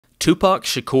Tupac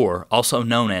Shakur, also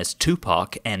known as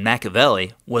Tupac and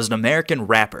Makaveli, was an American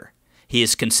rapper. He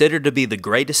is considered to be the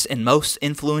greatest and most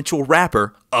influential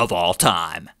rapper of all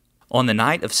time. On the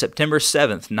night of September 7,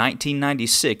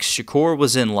 1996, Shakur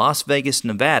was in Las Vegas,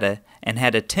 Nevada, and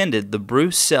had attended the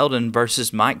Bruce Seldon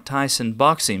vs. Mike Tyson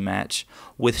boxing match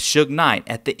with Suge Knight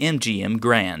at the MGM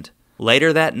Grand.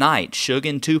 Later that night, Suge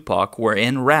and Tupac were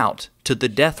en route to the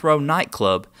Death Row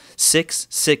nightclub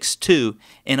 662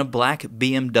 in a black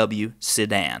BMW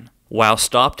sedan. While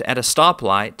stopped at a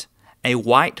stoplight, a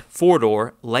white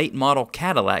four-door late-model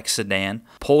Cadillac sedan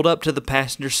pulled up to the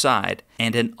passenger side,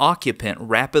 and an occupant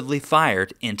rapidly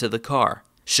fired into the car.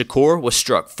 Shakur was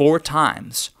struck 4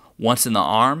 times, once in the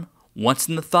arm, once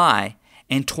in the thigh,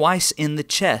 and twice in the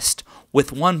chest,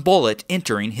 with one bullet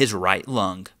entering his right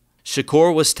lung.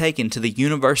 Shakur was taken to the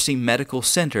University Medical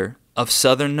Center of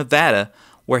Southern Nevada,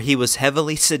 where he was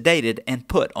heavily sedated and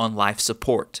put on life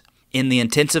support. In the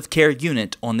intensive care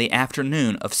unit on the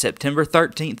afternoon of September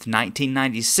 13,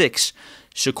 1996,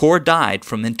 Shakur died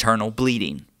from internal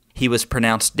bleeding. He was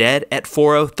pronounced dead at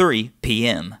 4:03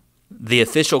 p.m. The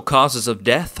official causes of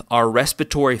death are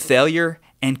respiratory failure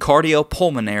and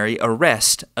cardiopulmonary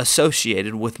arrest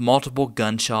associated with multiple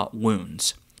gunshot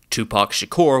wounds. Tupac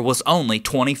Shakur was only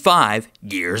 25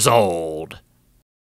 years old.